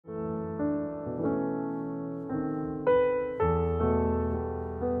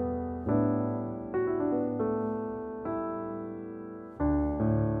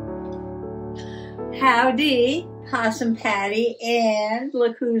Howdy, Possum Patty, and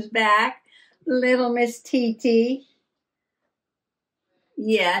look who's back, little Miss TT.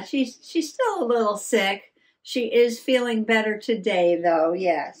 Yeah, she's still a little sick. She is feeling better today, though.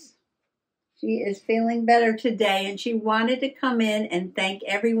 Yes, she is feeling better today, and she wanted to come in and thank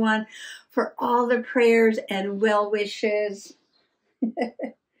everyone for all the prayers and well wishes.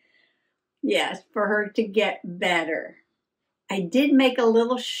 Yes, for her to get better. I did make a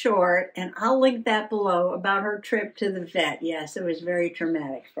little short, and I'll link that below, about her trip to the vet. Yes, it was very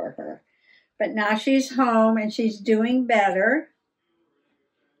traumatic for her. But now she's home and she's doing better.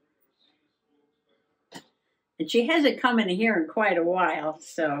 And she hasn't come in here in quite a while,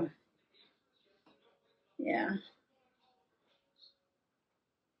 so yeah.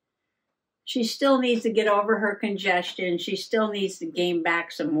 She still needs to get over her congestion. She still needs to gain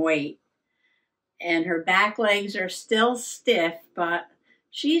back some weight. And her back legs are still stiff, but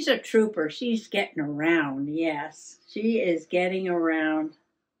she's a trooper. She's getting around. Yes, she is getting around.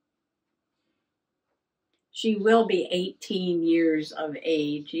 She will be 18 years of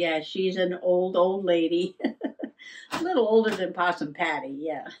age. Yeah, she's an old lady. A little older than Possum Patty,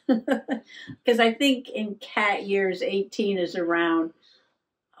 yeah. Because I think in cat years, 18 is around,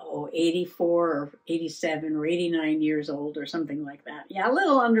 84 or 87 or 89 years old or something like that. Yeah, a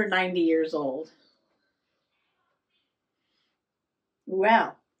little under 90 years old.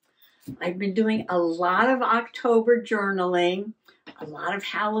 Well, I've been doing a lot of October journaling, a lot of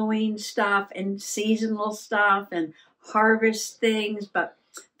Halloween stuff and seasonal stuff and harvest things, but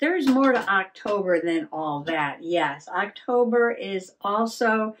there's more to October than all that. Yes, October is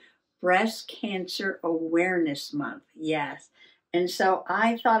also Breast Cancer Awareness Month. Yes. And so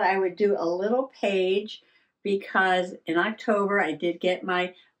I thought I would do a little page because in October I did get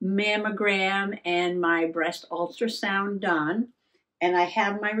my mammogram and my breast ultrasound done. And I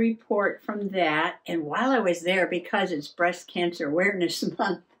have my report from that. And while I was there, because it's Breast Cancer Awareness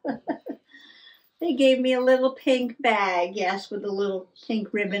Month, they gave me a little pink bag, yes, with a little pink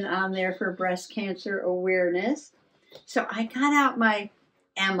ribbon on there for breast cancer awareness. So I got out my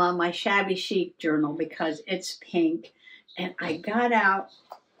Emma, my shabby chic journal, because it's pink. And I got out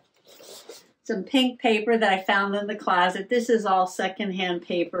some pink paper that I found in the closet. This is all secondhand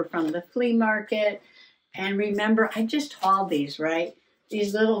paper from the flea market. And remember, I just hauled these, right?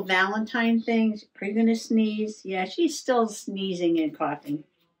 These little Valentine things. Are you going to sneeze? Yeah, she's still sneezing and coughing.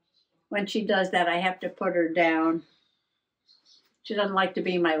 When she does that, I have to put her down. She doesn't like to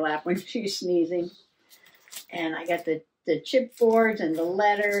be in my lap when she's sneezing. And I got the chipboards and the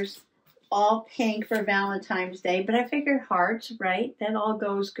letters, all pink for Valentine's Day. But I figured hearts, right? That all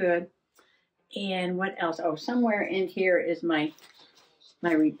goes good. And what else? Oh, somewhere in here is my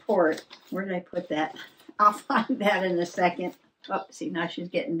report. Where did I put that? I'll find that in a second. Oh, see, now she's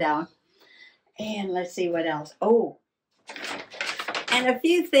getting down. And let's see what else. Oh, and a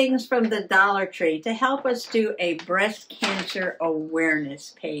few things from the Dollar Tree to help us do a breast cancer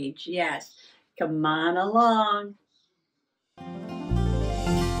awareness page. Yes, come on along.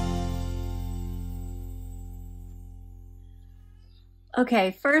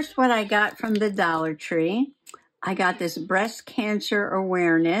 Okay, first what I got from the Dollar Tree. I got this breast cancer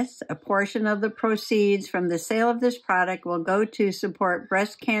awareness. A portion of the proceeds from the sale of this product will go to support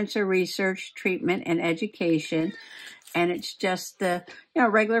breast cancer research, treatment, and education. And it's just the,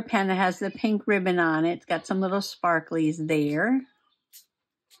 regular pen that has the pink ribbon on it. It's got some little sparklies there.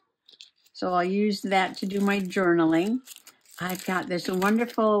 So I'll use that to do my journaling. I've got this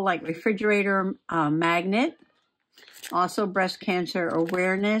wonderful, refrigerator magnet. Also breast cancer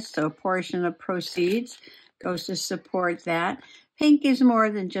awareness. So a portion of proceeds goes to support that. Pink is more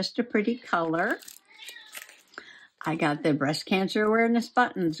than just a pretty color. I got the breast cancer awareness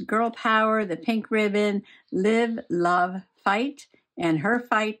buttons, girl power, the pink ribbon, live, love, fight, and her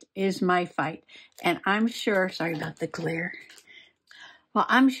fight is my fight. And I'm sure, sorry about the glare. Well,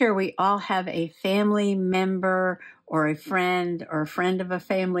 I'm sure we all have a family member or a friend of a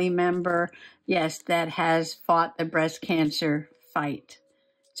family member, yes, that has fought the breast cancer fight.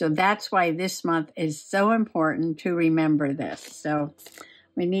 So that's why this month is so important to remember this. So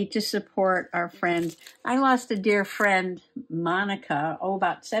we need to support our friends. I lost a dear friend, Monica,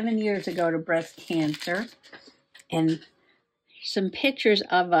 about 7 years ago to breast cancer. And some pictures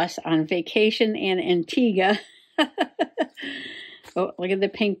of us on vacation in Antigua. Oh, look at the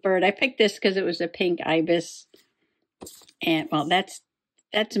pink bird. I picked this because it was a pink ibis. And, well, that's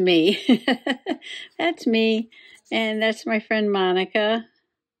me. That's me. And that's my friend Monica.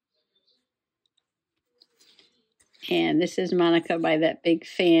 And this is Monica by that big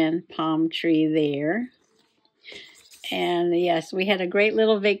fan palm tree there. And yes, we had a great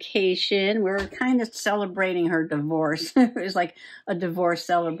little vacation. We were kind of celebrating her divorce. It was like a divorce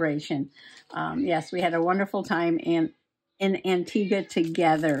celebration. Yes, we had a wonderful time in Antigua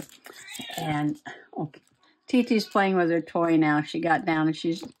together. And oh, Titi's playing with her toy now. She got down and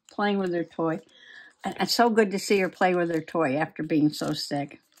she's playing with her toy. And it's so good to see her play with her toy after being so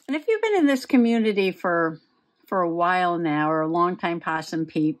sick. And if you've been in this community for a while now, or a long time Possum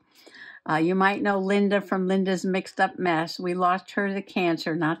Peep, you might know Linda from Linda's Mixed Up Mess. We lost her to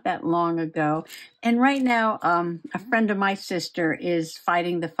cancer not that long ago. And right now, a friend of my sister is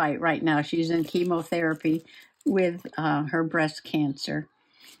fighting the fight right now. She's in chemotherapy with her breast cancer.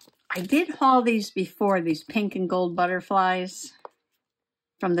 I did haul these before, these pink and gold butterflies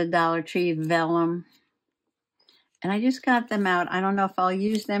from the Dollar Tree, vellum. And I just got them out. I don't know if I'll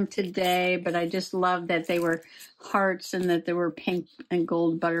use them today, but I just love that they were hearts and that there were pink and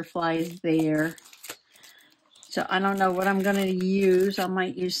gold butterflies there. So I don't know what I'm going to use. I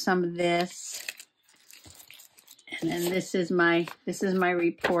might use some of this. And then this is my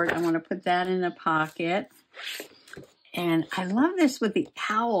report. I want to put that in a pocket. And I love this with the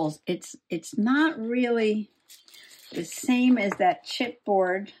owls. It's not really the same as that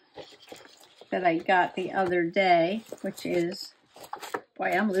chipboard that I got the other day, which is,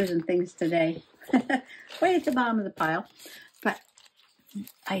 boy, I'm losing things today. Way at the bottom of the pile. But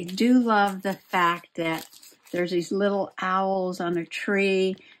I do love the fact that there's these little owls on a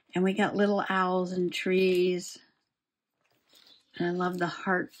tree, and we got little owls in trees. And I love the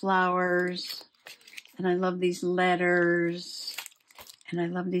heart flowers, and I love these letters, and I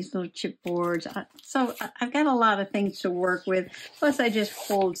love these little chipboards. So I've got a lot of things to work with. Plus, I just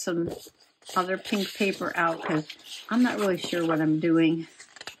pulled some other pink paper out because I'm not really sure what I'm doing.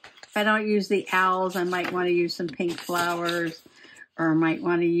 If I don't use the owls, I might want to use some pink flowers, or I might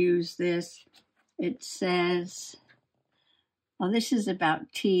want to use this. It says, well, this is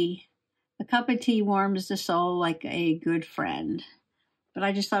about tea. A cup of tea warms the soul like a good friend. But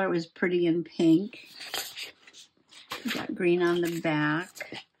I just thought it was pretty in pink. We got green on the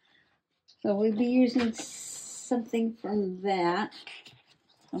back. So we'll be using something from that.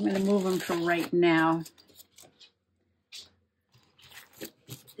 I'm going to move them for right now.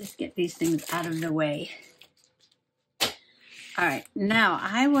 Just get these things out of the way. All right, now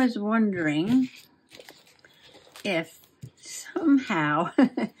I was wondering if somehow,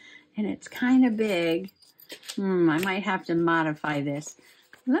 and it's kind of big, I might have to modify this.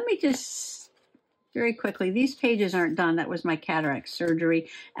 Let me just, very quickly, these pages aren't done. That was my cataract surgery,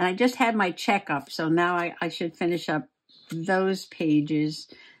 and I just had my checkup, so now I should finish up those pages.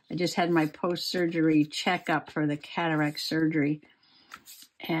 I just had my post-surgery checkup for the cataract surgery.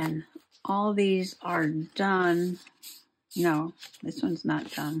 And all these are done. No, this one's not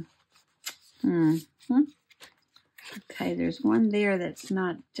done. Okay, there's one there that's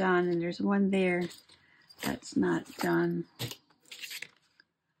not done, and there's one there that's not done.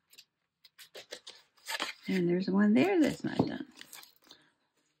 And there's one there that's not done.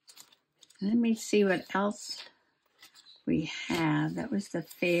 Let me see what else we have. That was the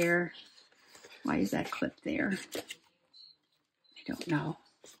fair. Why is that clip there? I don't know.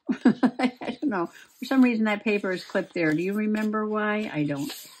 I don't know. For some reason that paper is clipped there. Do you remember why? I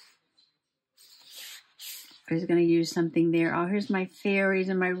don't. I was going to use something there. Oh, here's my fairies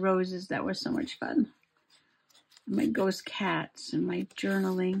and my roses. That was so much fun. And my ghost cats and my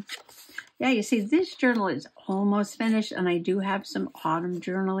journaling. Yeah, you see, this journal is almost finished, and I do have some autumn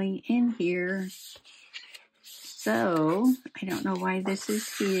journaling in here. So, I don't know why this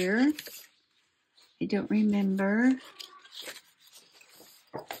is here. I don't remember.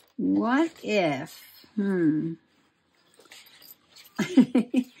 What if,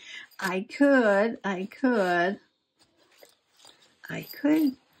 I could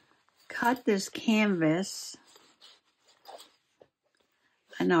cut this canvas.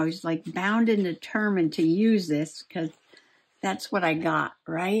 I know, I was like bound and determined to use this because that's what I got,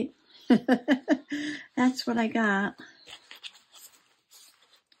 right? That's what I got.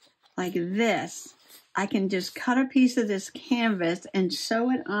 Like this. I can just cut a piece of this canvas and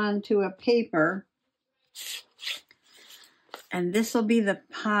sew it onto a paper. And this will be the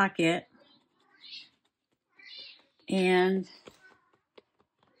pocket. And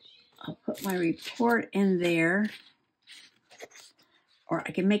I'll put my report in there. Or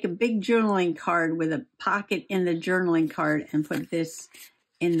I can make a big journaling card with a pocket in the journaling card and put this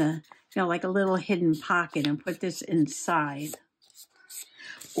in the, like a little hidden pocket, and put this inside.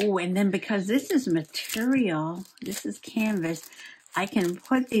 Oh, and then because this is material, this is canvas, I can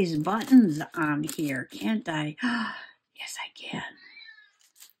put these buttons on here, can't I? Yes, I can.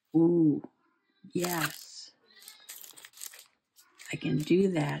 Ooh, yes. I can do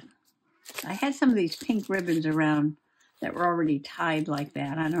that. I had some of these pink ribbons around that were already tied like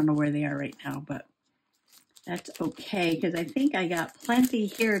that. I don't know where they are right now, but that's okay because I think I got plenty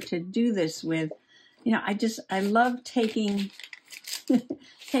here to do this with. You know, I love taking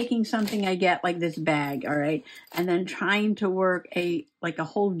taking something I get like this bag, all right, and then trying to work a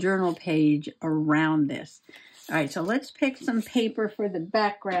whole journal page around this. All right, so let's pick some paper for the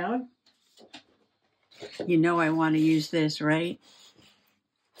background. You know I want to use this, right?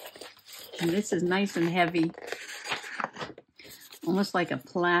 And this is nice and heavy, almost like a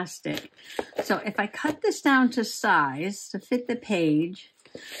plastic. So if I cut this down to size to fit the page,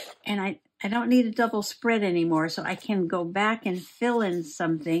 and I don't need a double spread anymore, so I can go back and fill in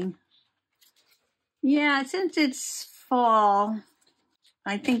something. Yeah, since it's fall,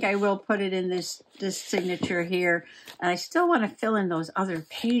 I think I will put it in this signature here. And I still want to fill in those other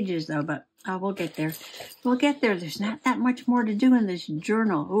pages though, but we'll get there. We'll get there. There's not that much more to do in this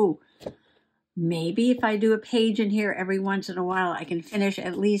journal. Ooh, maybe if I do a page in here every once in a while, I can finish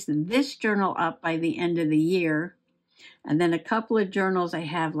at least this journal up by the end of the year. And then a couple of journals, I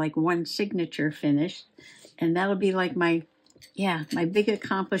have like one signature finished. And that'll be like my big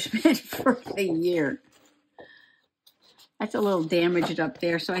accomplishment for the year. That's a little damaged up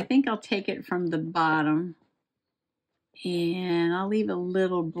there, so I think I'll take it from the bottom. And I'll leave a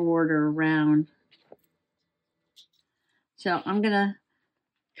little border around. So I'm going to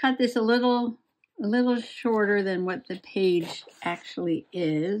cut this a little shorter than what the page actually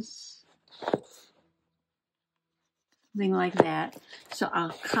is. Something like that. So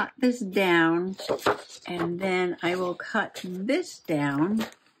I'll cut this down, and then I will cut this down.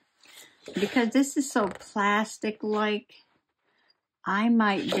 Because this is so plastic-like, I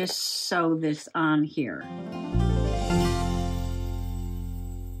might just sew this on here.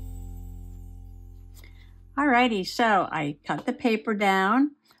 Alrighty, so I cut the paper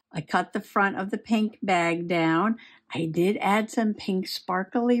down. I cut the front of the pink bag down. I did add some pink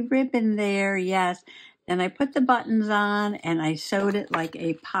sparkly ribbon there, yes. Then I put the buttons on and I sewed it like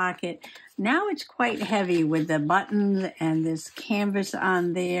a pocket. Now it's quite heavy with the buttons and this canvas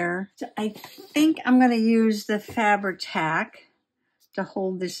on there. So I think I'm going to use the Fabri-Tac to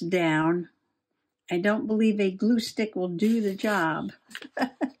hold this down. I don't believe a glue stick will do the job.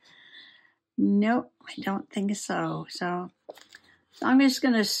 Nope, I don't think so. So I'm just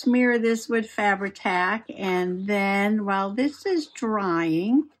going to smear this with Fabri-Tac, and then while this is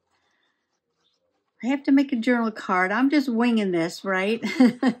drying, I have to make a journal card. I'm just winging this, right?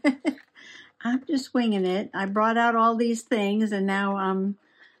 I'm just winging it. I brought out all these things, and now I'm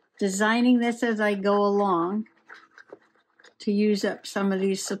designing this as I go along to use up some of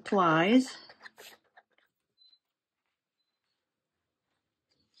these supplies.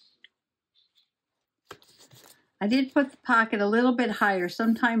 I did put the pocket a little bit higher.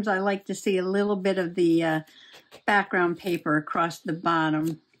 Sometimes I like to see a little bit of the background paper across the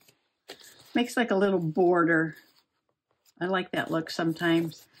bottom. Makes like a little border. I like that look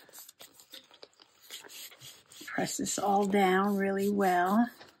sometimes. Press this all down really well.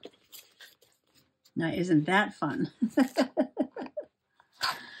 Now, isn't that fun?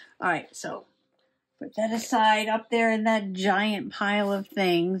 All right, so put that aside up there in that giant pile of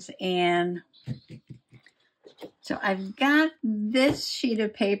things. And so I've got this sheet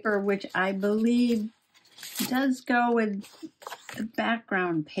of paper, which I believe does go with the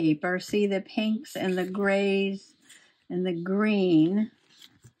background paper. See the pinks and the grays and the green.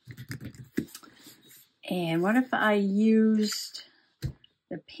 And what if I used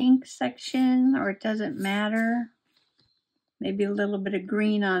the pink section, or it doesn't matter? Maybe a little bit of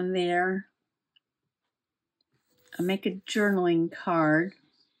green on there. I'll make a journaling card.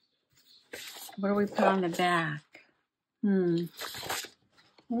 What do we put on the back? What do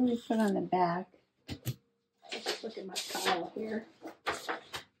we put on the back? Let's look at my pile here.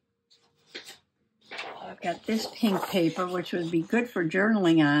 I've got this pink paper, which would be good for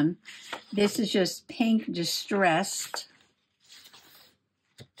journaling on. This is just pink distressed.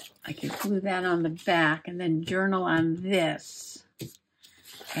 I could glue that on the back and then journal on this.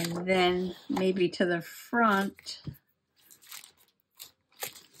 And then maybe to the front,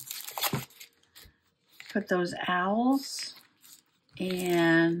 put those owls.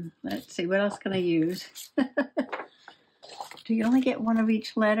 And let's see, what else can I use? Do you only get one of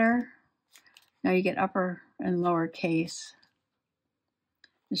each letter? No, you get upper and lower case.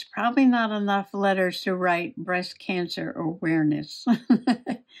 There's probably not enough letters to write breast cancer awareness.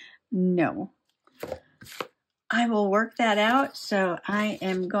 No. I will work that out, so I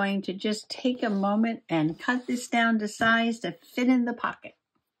am going to just take a moment and cut this down to size to fit in the pocket.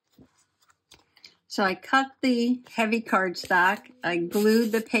 So I cut the heavy cardstock. I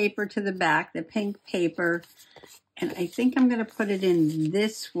glued the paper to the back, the pink paper, and I think I'm going to put it in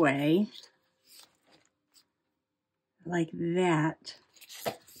this way, like that.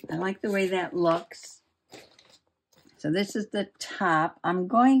 I like the way that looks. So this is the top. I'm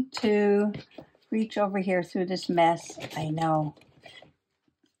going to reach over here through this mess. I know.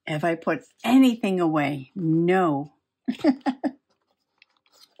 If I put anything away, no.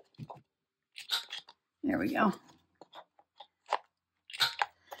 There we go.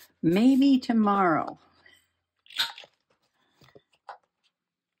 Maybe tomorrow.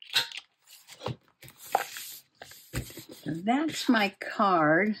 So that's my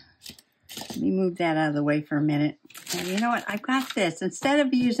card. Let me move that out of the way for a minute. And you know what? I've got this. Instead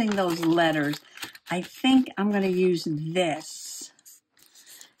of using those letters, I think I'm going to use this.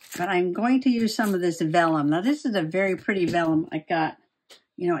 But I'm going to use some of this vellum. Now, this is a very pretty vellum I got,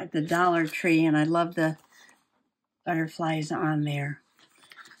 you know, at the Dollar Tree. And I love the butterflies on there.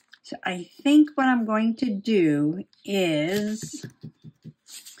 So I think what I'm going to do is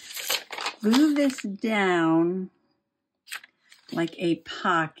glue this down like a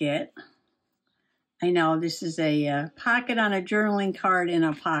pocket. I know this is a pocket on a journaling card in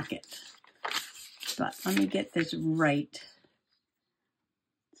a pocket. But let me get this right.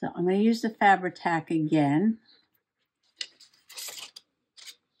 So I'm going to use the Fabri-Tac again.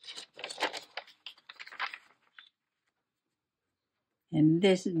 And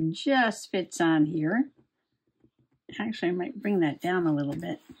this just fits on here. Actually, I might bring that down a little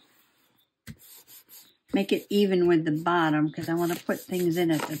bit. Make it even with the bottom because I want to put things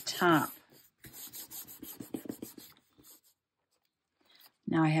in at the top.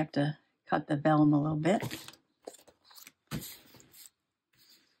 Now I have to cut the vellum a little bit.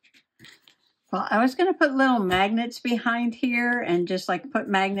 Well, I was going to put little magnets behind here and just like put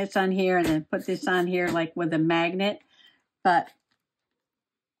magnets on here and then put this on here like with a magnet. But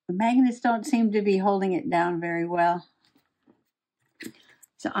the magnets don't seem to be holding it down very well.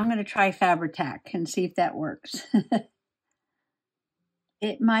 So I'm going to try Fabri-Tac and see if that works.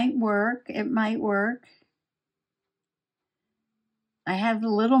 It might work. It might work. I have the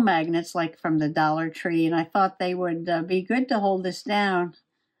little magnets like from the Dollar Tree, and I thought they would be good to hold this down.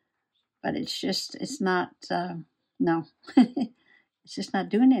 But it's just, it's not, no. It's just not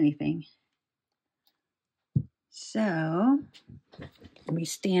doing anything. So, let me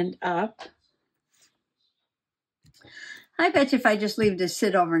stand up. I bet you if I just leave this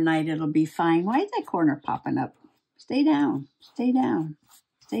sit overnight, it'll be fine. Why is that corner popping up? Stay down, stay down,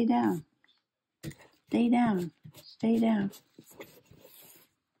 stay down, stay down, stay down.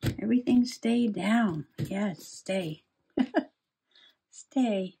 Everything stay down. Yes, stay.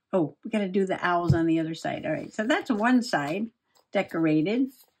 Stay. Oh, we got to do the owls on the other side. All right, so that's one side decorated.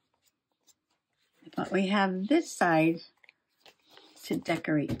 But we have this side to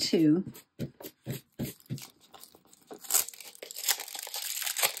decorate too.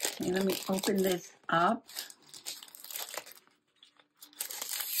 Okay, let me open this up.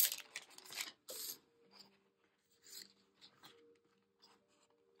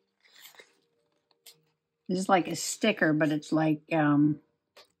 This is like a sticker, but it's like a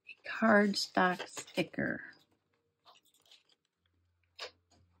cardstock sticker.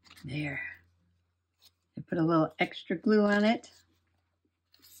 There. I put a little extra glue on it.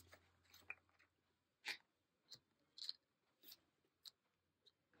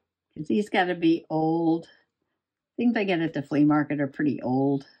 Because these got to be old. Things I get at the flea market are pretty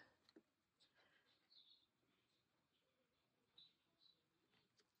old.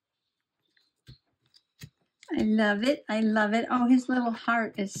 I love it. I love it. Oh, his little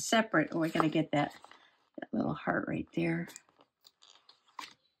heart is separate. Oh, I got to get that little heart right there.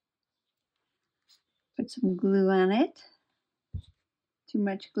 Put some glue on it. Too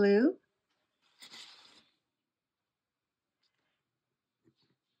much glue.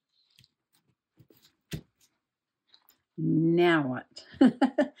 Now what?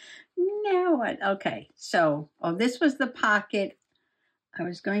 Now what? Okay, so, oh, this was the pocket I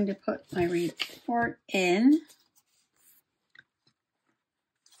was going to put my report in.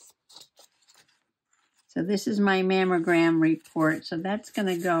 So this is my mammogram report. So that's going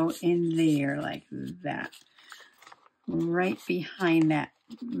to go in there like that. Right behind that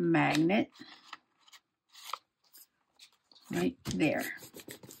magnet. Right there.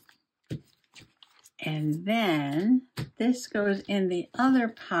 And then this goes in the other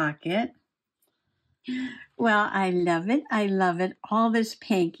pocket. Well, I love it. I love it. All this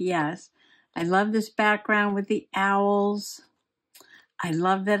pink, yes. I love this background with the owls. I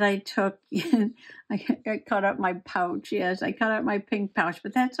love that I took, I cut up my pouch. Yes, I cut up my pink pouch,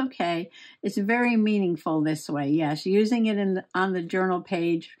 but that's okay. It's very meaningful this way. Yes, using it on the journal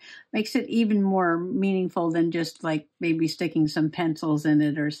page makes it even more meaningful than just like maybe sticking some pencils in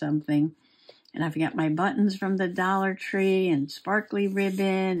it or something. And I've got my buttons from the Dollar Tree and sparkly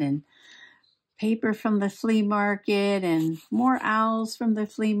ribbon and paper from the flea market and more owls from the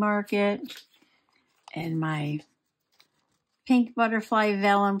flea market and my pink butterfly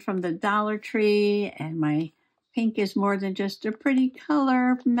vellum from the Dollar Tree, and my pink is more than just a pretty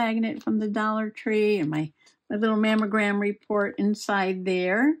color magnet from the Dollar Tree, and my little mammogram report inside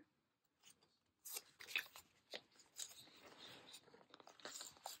there.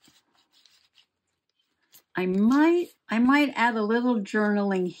 I might add a little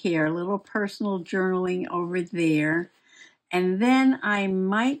journaling here, a little personal journaling over there, and then I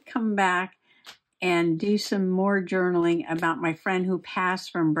might come back and do some more journaling about my friend who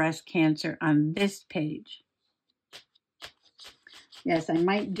passed from breast cancer on this page. Yes, I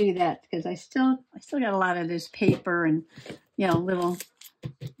might do that because I still got a lot of this paper and, you know,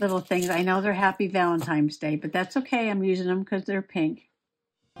 little things. I know they're Happy Valentine's Day, but that's okay. I'm using them because they're pink.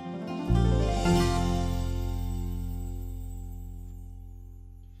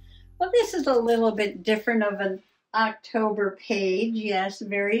 Well, this is a little bit different of an October page. Yes,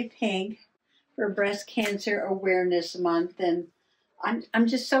 very pink for Breast Cancer Awareness Month. And I'm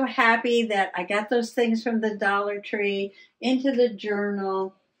just so happy that I got those things from the Dollar Tree into the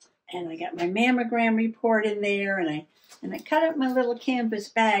journal. And I got my mammogram report in there. And I cut up my little canvas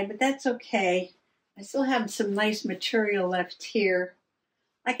bag, but that's okay. I still have some nice material left here.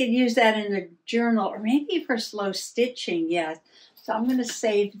 I could use that in a journal or maybe for slow stitching, yes. So I'm going to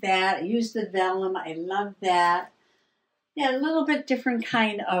save that. I use the vellum. I love that. Yeah, a little bit different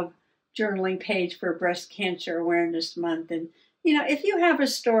kind of journaling page for Breast Cancer Awareness Month. And, you know, if you have a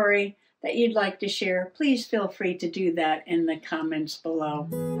story that you'd like to share, please feel free to do that in the comments below.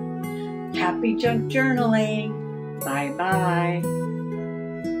 Happy junk journaling. Bye-bye.